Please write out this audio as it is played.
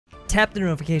tap the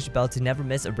notification bell to never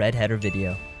miss a RedHatter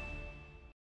video.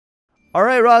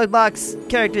 Alright, ROBLOX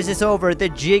characters, it's over. The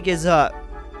jig is up.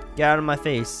 Get out of my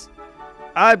face.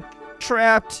 I'm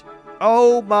trapped.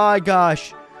 Oh my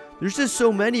gosh. There's just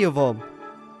so many of them.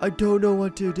 I don't know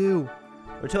what to do.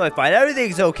 Until I find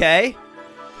everything's okay.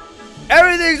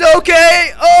 Everything's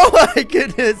okay! Oh my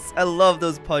goodness. I love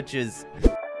those punches.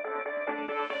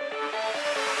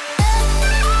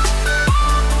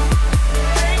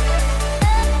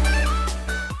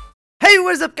 Hey,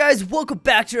 what is up, guys? Welcome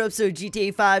back to our episode of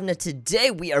GTA 5. Now,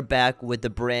 today we are back with the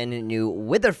brand new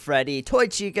Wither Freddy, Toy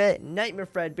Chica, Nightmare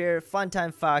Fredbear,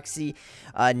 Funtime Foxy,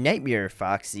 Nightmare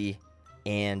Foxy,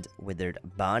 and Withered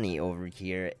Bonnie over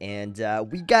here. And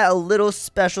we got a little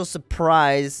special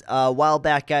surprise a while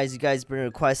back, guys. You guys been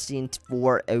requesting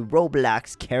for a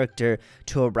Roblox character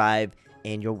to arrive,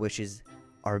 and your wishes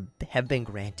have been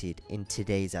granted in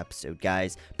today's episode,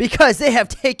 guys, because they have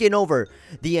taken over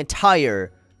the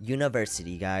entire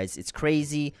university, guys. It's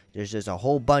crazy. There's just a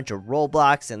whole bunch of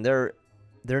Roblox, and they're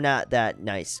not that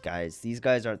nice, guys. These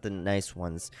guys aren't the nice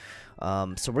ones.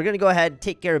 So we're gonna go ahead and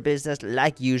take care of business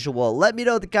like usual. Let me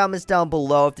know in the comments down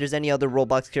below if there's any other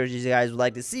Roblox characters you guys would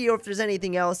like to see, or if there's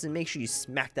anything else, and make sure you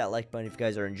smack that like button if you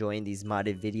guys are enjoying these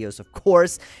modded videos, of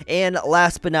course. And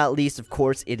last but not least, of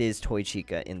course, it is Toy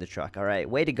Chica in the truck. All right,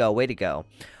 way to go, way to go.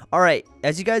 Alright,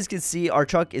 as you guys can see, our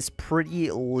truck is pretty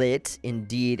lit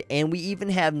indeed, and we even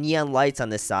have neon lights on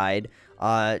the side,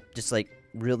 just like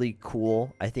really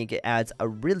cool. I think it adds a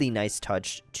really nice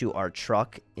touch to our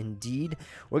truck indeed.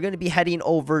 We're going to be heading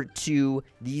over to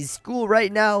the school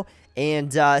right now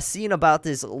and seeing about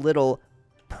this little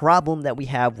problem that we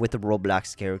have with the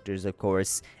Roblox characters, of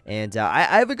course. And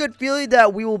I have a good feeling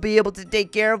that we will be able to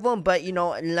take care of them, but you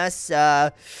know, unless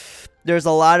there's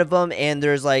a lot of them and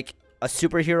there's like a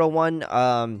superhero one,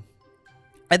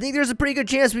 I think there's a pretty good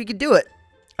chance we could do it.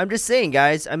 I'm just saying,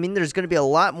 guys. I mean, there's going to be a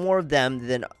lot more of them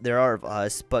than there are of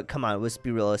us, but come on, let's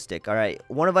be realistic. All right,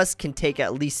 one of us can take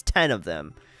at least 10 of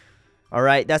them. All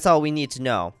right, that's all we need to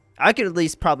know. I could at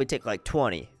least probably take like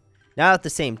 20. Not at the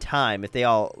same time. If they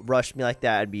all rushed me like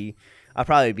that, I'd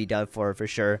probably be done for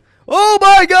sure. Oh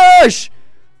my gosh!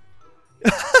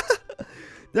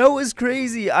 That was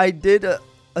crazy. I did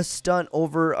a stunt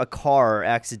over a car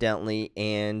accidentally,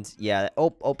 and yeah,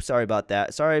 oh, sorry about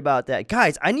that,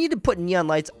 guys. I need to put neon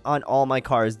lights on all my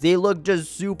cars. They look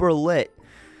just super lit.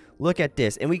 Look at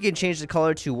this, and we can change the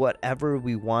color to whatever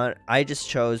we want. I just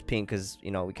chose pink because,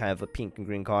 you know, we kind of have a pink and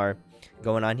green car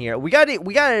going on here. We got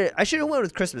it. I should have went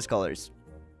with Christmas colors.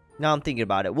 Now I'm thinking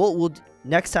about it. We'll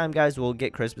next time, guys, we'll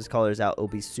get Christmas colors out. It'll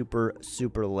be super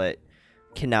lit.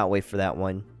 Cannot wait for that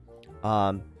one.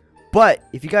 But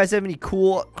if you guys have any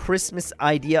cool Christmas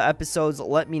idea episodes,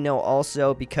 let me know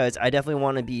also, because I definitely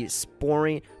want to be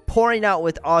pouring out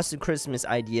with awesome Christmas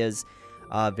ideas.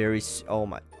 Oh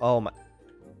my.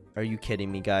 Are you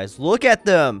kidding me, guys? Look at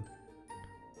them.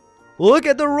 Look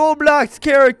at the Roblox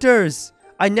characters.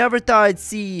 I never thought I'd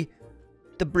see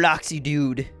the Bloxy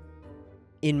dude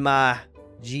in my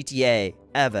GTA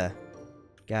ever.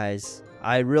 Guys,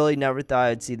 I really never thought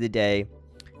I'd see the day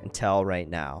until right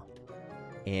now.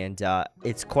 And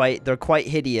they're quite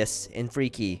hideous and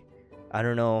freaky. I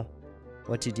don't know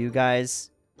what to do,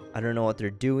 guys. I don't know what they're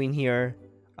doing here.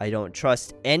 I don't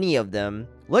trust any of them.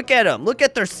 Look at them. Look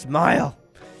at their smile.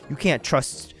 You can't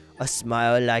trust a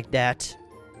smile like that.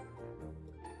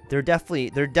 They're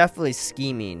definitely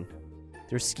scheming.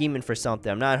 They're scheming for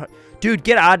something. Dude,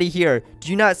 get out of here.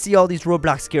 Do you not see all these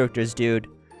Roblox characters, dude?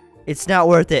 It's not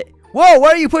worth it. Whoa, why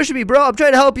are you pushing me, bro? I'm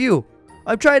trying to help you.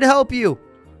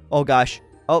 Oh gosh.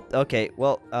 Oh, okay.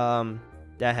 Well,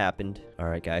 that happened. All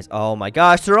right, guys. Oh my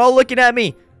gosh, they're all looking at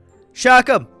me. Shock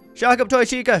them, Toy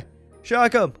Chica.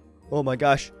 Shock them. Oh my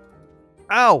gosh.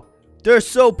 Ow, they're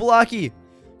so blocky.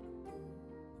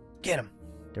 Get him.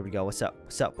 There we go. What's up?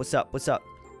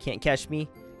 Can't catch me.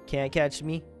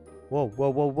 Whoa.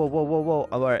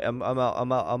 All right, I'm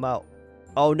out.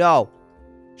 Oh no.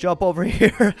 Jump over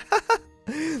here.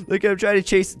 Look at him trying to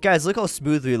chase. Guys, look how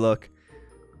smooth we look.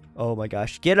 Oh my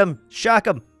gosh. Get him. Shock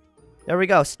him. There we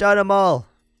go. Stun them all.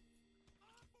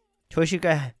 Toy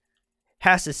Chica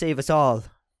has to save us all.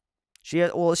 She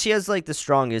has like the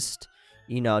strongest,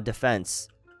 you know, defense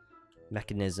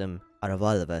mechanism out of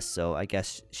all of us. So I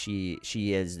guess she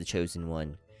is the chosen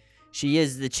one.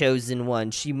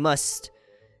 She must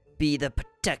be the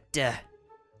protector.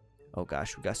 Oh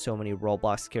gosh, we got so many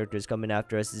Roblox characters coming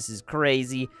after us. This is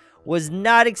crazy. Was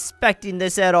not expecting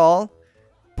this at all.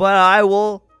 But I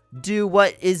will do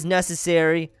what is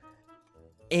necessary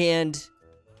and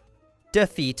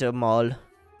defeat them all.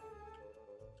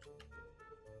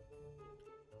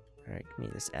 Alright, give me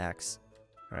this axe.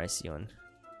 Alright, I see one.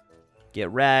 Get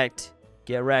wrecked.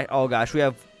 Get wrecked. Oh gosh, we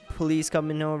have police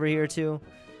coming over here too.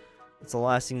 It's the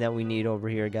last thing that we need over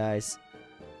here, guys.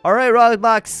 Alright,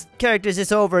 Roblox characters,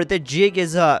 it's over. The jig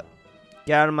is up.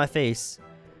 Get out of my face.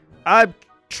 I'm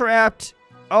trapped.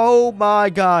 Oh my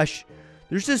gosh.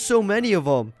 There's just so many of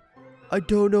them. I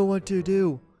don't know what to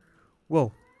do.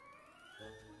 Whoa.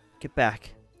 Get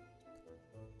back.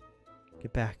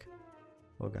 Get back.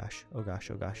 Oh gosh. Oh gosh.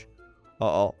 Oh gosh.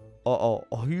 Uh-oh. Uh-oh.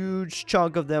 A huge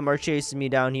chunk of them are chasing me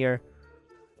down here.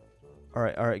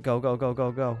 Alright, alright. Go, go, go,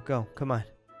 go, go, go. Come on.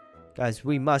 Guys,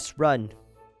 we must run.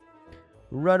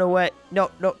 Run away. No,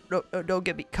 no, no, no, don't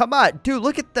get me. Come on. Dude,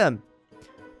 look at them.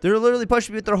 They're literally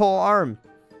pushing me with their whole arm.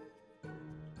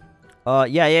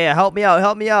 Yeah. Help me out.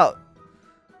 Help me out.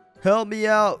 Help me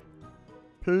out.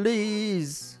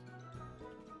 Please.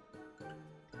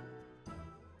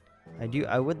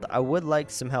 I would like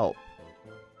some help.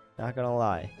 Not gonna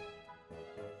lie.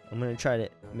 I'm gonna try to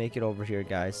make it over here,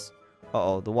 guys.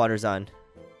 Uh-oh, the water's on.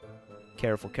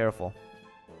 Careful, careful.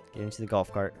 Get into the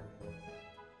golf cart.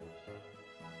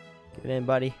 Get in,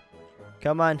 buddy.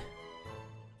 Come on.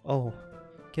 Oh.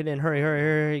 Get in. Hurry, hurry,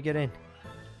 hurry, hurry. Get in.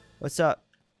 What's up?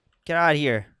 Get out of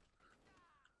here.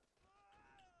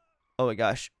 Oh my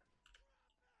gosh.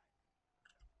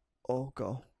 Oh,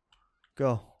 go.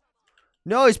 Go.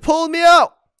 No, he's pulling me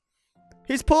out.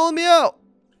 He's pulling me out.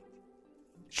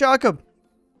 Shock him.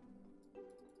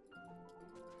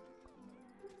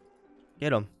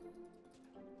 Get him.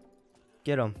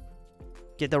 Get him.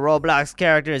 Get the Roblox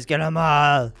characters. Get them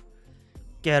all.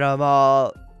 Get them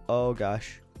all. Oh,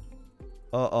 gosh.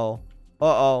 Uh-oh.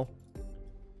 Uh-oh.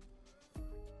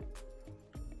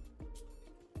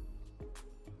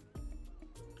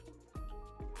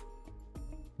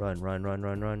 Run, run, run,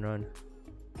 run, run, run.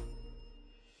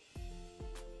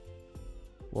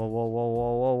 Whoa, whoa, whoa,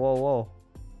 whoa, whoa, whoa, whoa.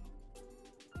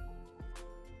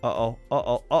 Uh-oh,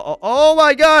 uh-oh, uh-oh. Oh,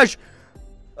 my gosh!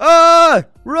 Ah!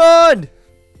 Run!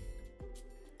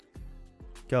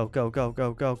 Go, go, go,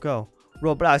 go, go, go.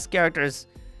 Roblox characters,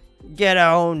 get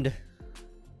owned.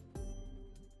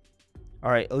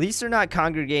 Alright, at least they're not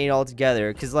congregating all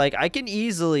together. Because, like, I can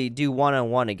easily do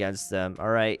one-on-one against them.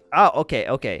 Alright. Oh, okay,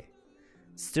 okay.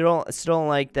 Still don't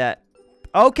like that.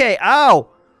 Okay, ow!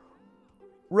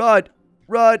 Run,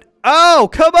 run. Ow,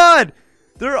 come on!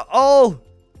 They're all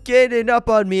getting up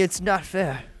on me. It's not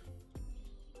fair.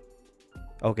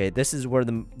 Okay, this is where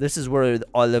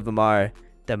all of them are.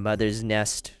 The mother's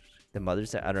nest. The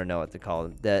mother's, I don't know what to call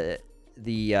them.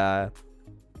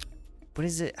 What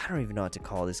is it? I don't even know what to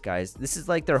call this, guys. This is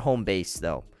like their home base,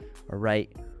 though. All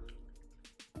right.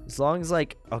 As long as,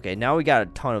 like, okay, now we got a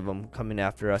ton of them coming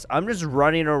after us. I'm just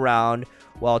running around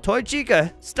while Toy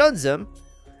Chica stuns them.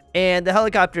 And the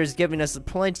helicopter is giving us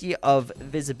plenty of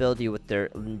visibility with their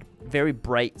very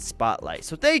bright spotlight.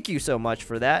 So thank you so much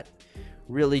for that.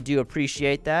 Really do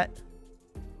appreciate that.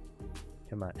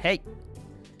 Come on. Hey.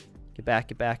 Get back,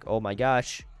 get back. Oh my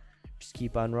gosh. Just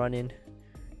keep on running.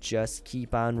 Just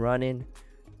keep on running.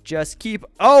 Just keep.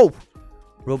 Oh!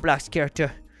 Roblox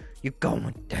character, you're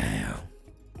going down.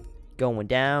 Going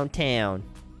downtown.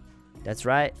 That's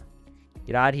right.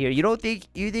 Get out of here. You think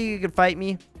you can fight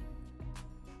me?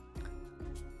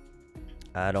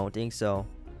 I don't think so.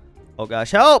 Oh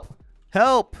gosh, help!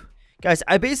 Help! Guys,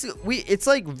 it's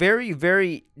like very,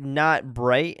 very not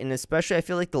bright, and especially I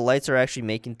feel like the lights are actually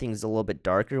making things a little bit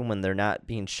darker when they're not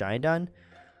being shined on.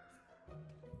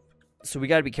 So we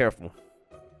gotta be careful.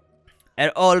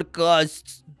 At all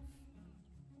costs.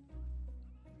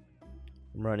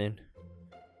 I'm running.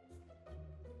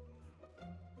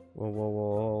 Whoa, whoa,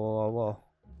 whoa, whoa, whoa, whoa.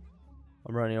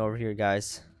 I'm running over here,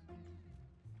 guys.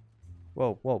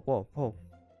 Whoa, whoa, whoa, whoa.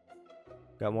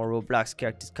 Got more Roblox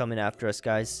characters coming after us,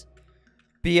 guys.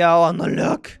 Be out on the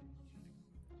look.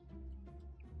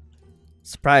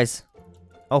 Surprise.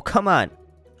 Oh, come on.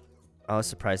 I was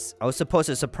surprised. I was supposed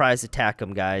to surprise attack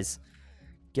them, guys.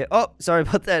 Oh, sorry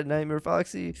about that, Nightmare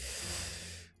Foxy.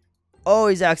 Oh,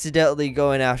 he's accidentally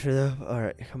going after them.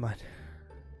 Alright, come on.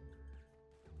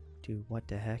 Dude, what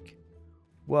the heck?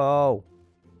 Whoa.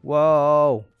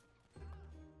 Whoa.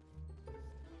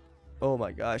 Oh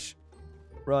my gosh.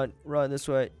 Run, run this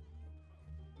way.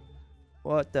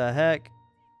 What the heck?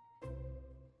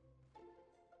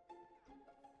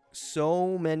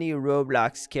 So many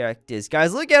Roblox characters.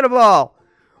 Guys, look at them all.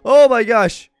 Oh my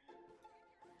gosh.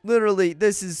 Literally,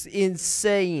 this is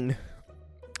insane.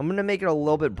 I'm going to make it a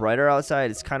little bit brighter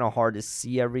outside. It's kind of hard to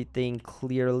see everything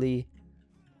clearly.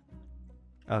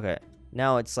 Okay.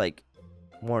 Now it's like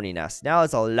morning-esque. Now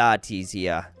it's a lot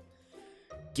easier.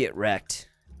 Get wrecked.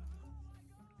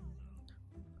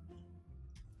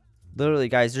 Literally,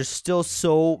 guys, there's still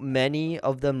so many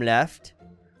of them left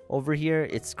over here.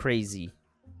 It's crazy.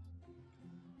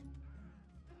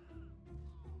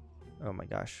 Oh my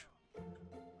gosh.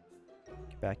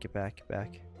 Get back, get back, get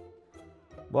back.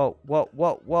 Whoa, whoa,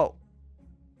 whoa, whoa.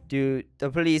 Dude, the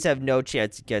police have no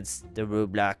chance against the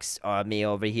ROBLOX army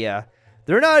over here.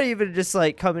 They're not even just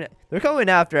like coming. They're coming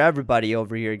after everybody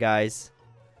over here, guys.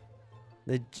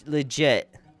 Legit.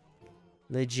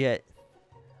 Legit.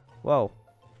 Whoa.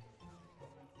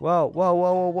 Whoa, whoa,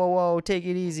 whoa, whoa, whoa, whoa. Take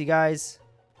it easy, guys.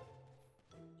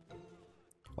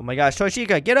 Oh my gosh,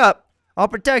 Toshika, get up. I'll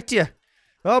protect you.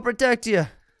 I'll protect you.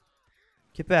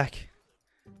 Get back.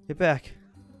 Get back.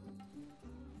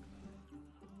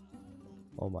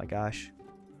 Oh my gosh.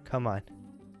 Come on.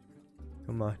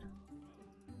 Come on.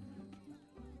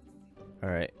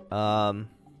 Alright.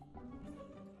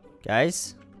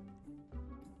 Guys?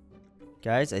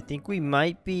 Guys, I think we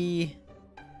might be...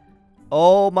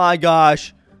 Oh my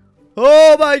gosh.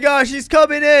 Oh my gosh, he's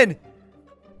coming in.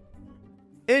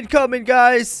 Incoming,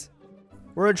 guys.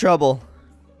 We're in trouble.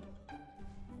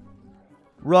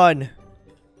 Run.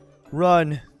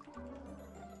 Run.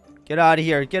 Get out of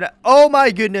here. Get out. Oh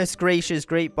my goodness gracious.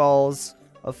 Great balls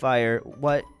of fire.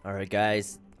 What? Alright,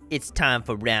 guys. It's time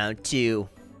for round 2.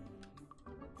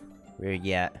 Where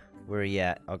you at? Where you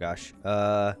at? Oh gosh.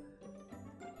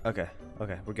 Okay.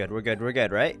 Okay. We're good. We're good. We're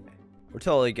good, right? We're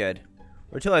totally good.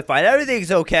 We're totally fine.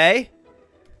 Everything's okay.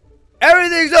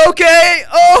 Everything's okay.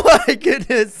 Oh my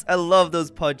goodness. I love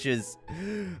those punches.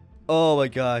 Oh my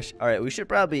gosh. Alright, we should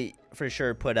probably for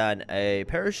sure put on a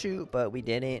parachute, but we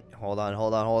didn't. Hold on,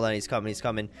 hold on, hold on. He's coming, he's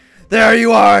coming. There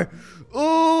you are.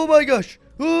 Oh my gosh.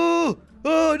 Oh,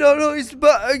 oh no, no. He's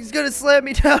gonna slam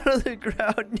me down on the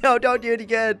ground. No, don't do it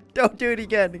again. Don't do it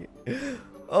again.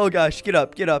 Oh gosh. Get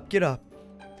up, get up, get up.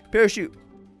 Parachute.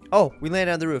 Oh, we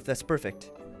landed on the roof. That's perfect.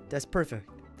 That's perfect.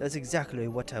 That's exactly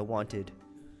what I wanted.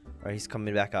 Alright, he's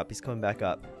coming back up. He's coming back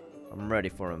up. I'm ready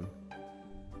for him.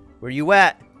 Where you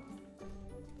at?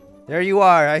 There you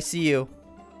are. I see you.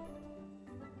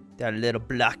 That little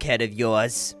blockhead of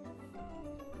yours.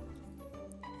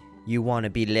 You want to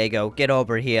be Lego. Get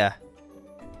over here.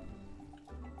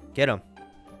 Get him.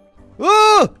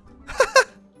 Oh!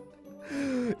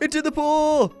 Into the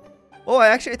pool! Oh,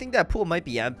 I think that pool might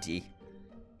be empty.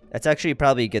 That's actually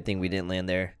probably a good thing we didn't land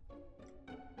there.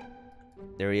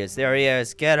 There he is. There he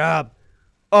is. Get up.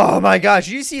 Oh my gosh.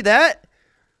 You see that?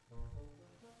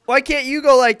 Why can't you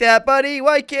go like that, buddy?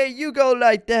 Why can't you go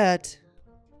like that?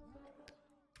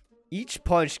 Each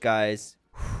punch, guys.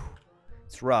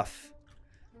 It's rough.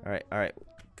 Alright, alright.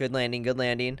 Good landing, good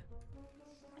landing.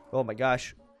 Oh my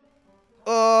gosh.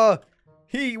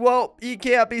 He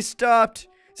can't be stopped.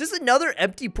 Is this another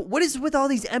empty pool? What is with all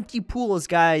these empty pools,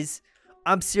 guys?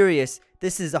 I'm serious.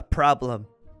 This is a problem.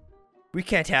 We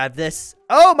can't have this.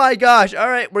 Oh my gosh.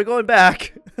 Alright, we're going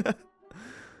back.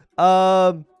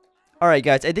 Alright,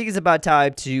 guys. I think it's about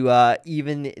time to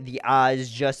even the odds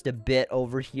just a bit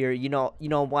over here. You know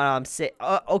what I'm saying?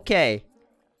 Okay.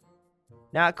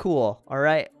 Not cool.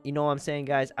 Alright. You know what I'm saying,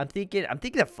 guys? I'm thinking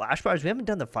the flash powers. We haven't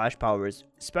done the flash powers,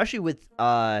 especially with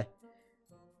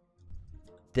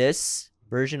this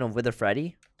version of Wither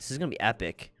Freddy. This is gonna be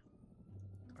epic.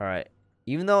 Alright.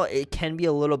 Even though it can be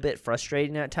a little bit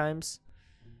frustrating at times,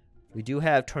 we do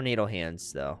have tornado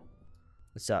hands, though.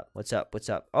 What's up? What's up? What's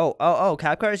up? Oh,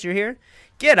 Capcars, you're here?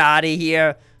 Get out of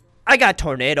here. I got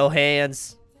tornado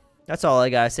hands. That's all I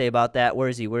gotta say about that. Where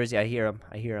is he? Where is he? I hear him.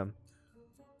 I hear him.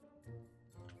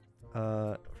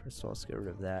 First of all, let's get rid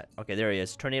of that. Okay, there he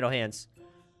is. Tornado hands.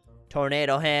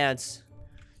 Tornado hands.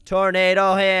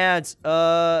 Tornado hands.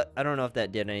 I don't know if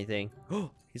that did anything.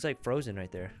 He's like frozen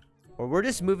right there. Or we're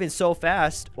just moving so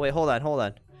fast. Wait, hold on, hold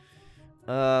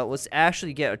on. Let's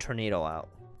actually get a tornado out.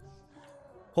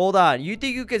 Hold on. You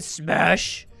think you can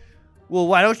smash? Well,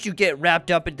 why don't you get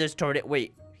wrapped up in this tornado?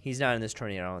 Wait, he's not in this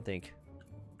tornado, I don't think.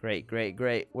 Great, great,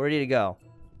 great. Where did he go?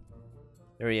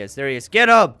 There he is. There he is. Get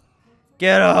him!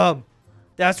 Get him!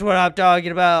 That's what I'm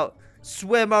talking about.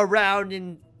 Swim around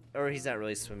in... Or he's not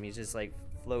really swimming. He's just like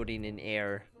floating in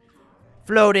air.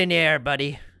 Float in air,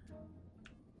 buddy.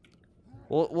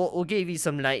 We'll give you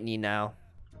some lightning now.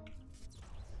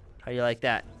 How do you like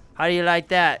that? How do you like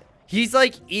that? He's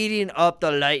like eating up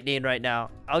the lightning right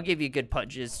now. I'll give you good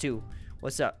punches too.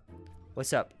 What's up?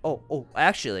 What's up? Oh,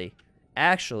 actually.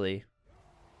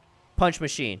 Punch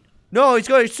machine. No, he's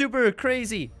going super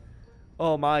crazy.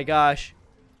 Oh my gosh.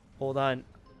 Hold on.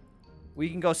 We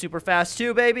can go super fast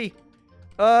too, baby.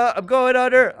 I'm going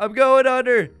under. I'm going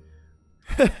under.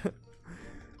 All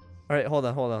right, hold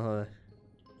on.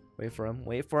 Wait for him.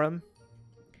 Wait for him.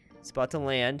 He's about to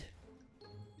land.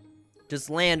 Just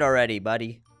land already,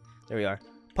 buddy. There we are.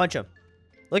 Punch him.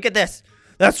 Look at this.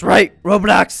 That's right,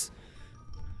 Roblox.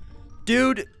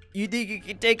 Dude, you think you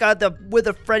can take out the with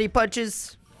the Freddy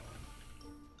punches?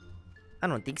 I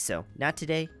don't think so. Not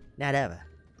today. Not ever.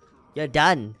 You're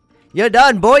done. You're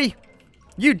done, boy.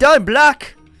 You done,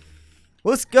 Block.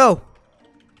 Let's go.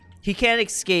 He can't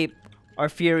escape our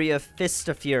fury of Fist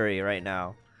of Fury right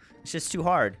now. It's just too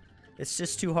hard. It's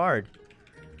just too hard.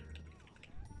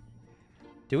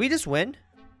 Did we just win?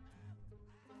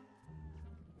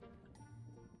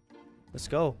 Let's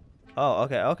go. Oh,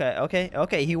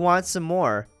 okay. He wants some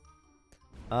more.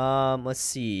 Let's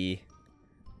see.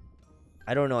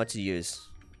 I don't know what to use.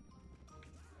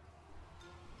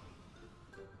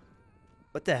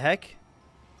 What the heck?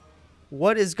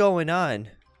 What is going on?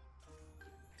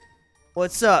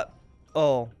 What's up?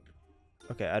 Oh.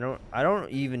 Okay, I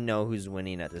don't even know who's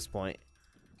winning at this point.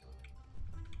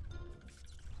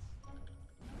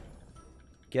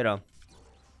 Get him.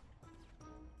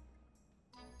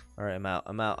 Alright,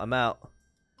 I'm out.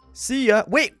 See ya.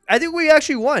 Wait, I think we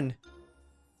actually won.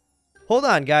 Hold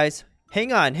on, guys.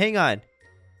 Hang on.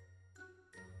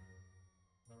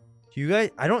 You guys,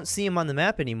 I don't see him on the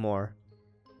map anymore.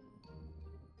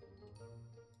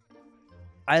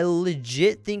 I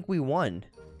legit think we won.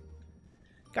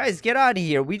 Guys, get out of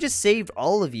here. We just saved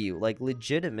all of you. Like,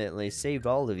 legitimately saved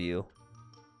all of you.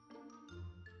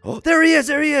 Oh, there he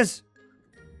is.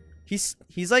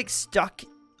 He's like stuck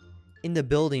in the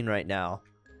building right now.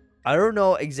 I don't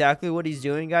know exactly what he's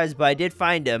doing, guys, but I did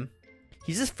find him.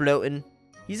 He's just floating.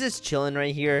 He's just chilling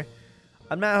right here.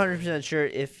 I'm not 100% sure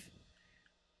if...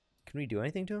 Can we do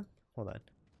anything to him? Hold on.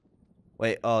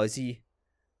 Wait, oh, is he...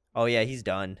 Oh, yeah, he's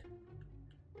done.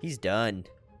 He's done.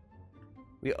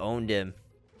 We owned him.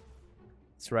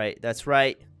 That's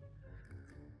right.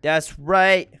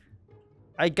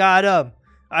 I got him.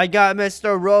 I got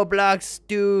Mr. Roblox,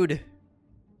 dude.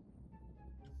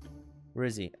 Where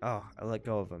is he? Oh, I let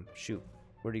go of him. Shoot.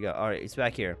 Where'd he go? Alright, he's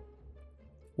back here.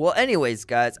 Well, anyways,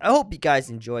 guys, I hope you guys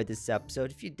enjoyed this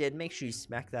episode. If you did, make sure you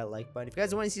smack that like button. If you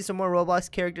guys want to see some more Roblox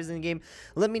characters in the game,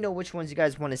 let me know which ones you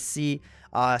guys want to see.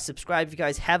 Subscribe if you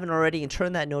guys haven't already, and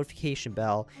turn that notification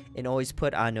bell, and always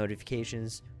put on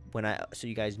notifications so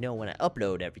you guys know when I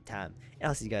upload every time. And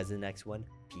I'll see you guys in the next one.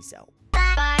 Peace out.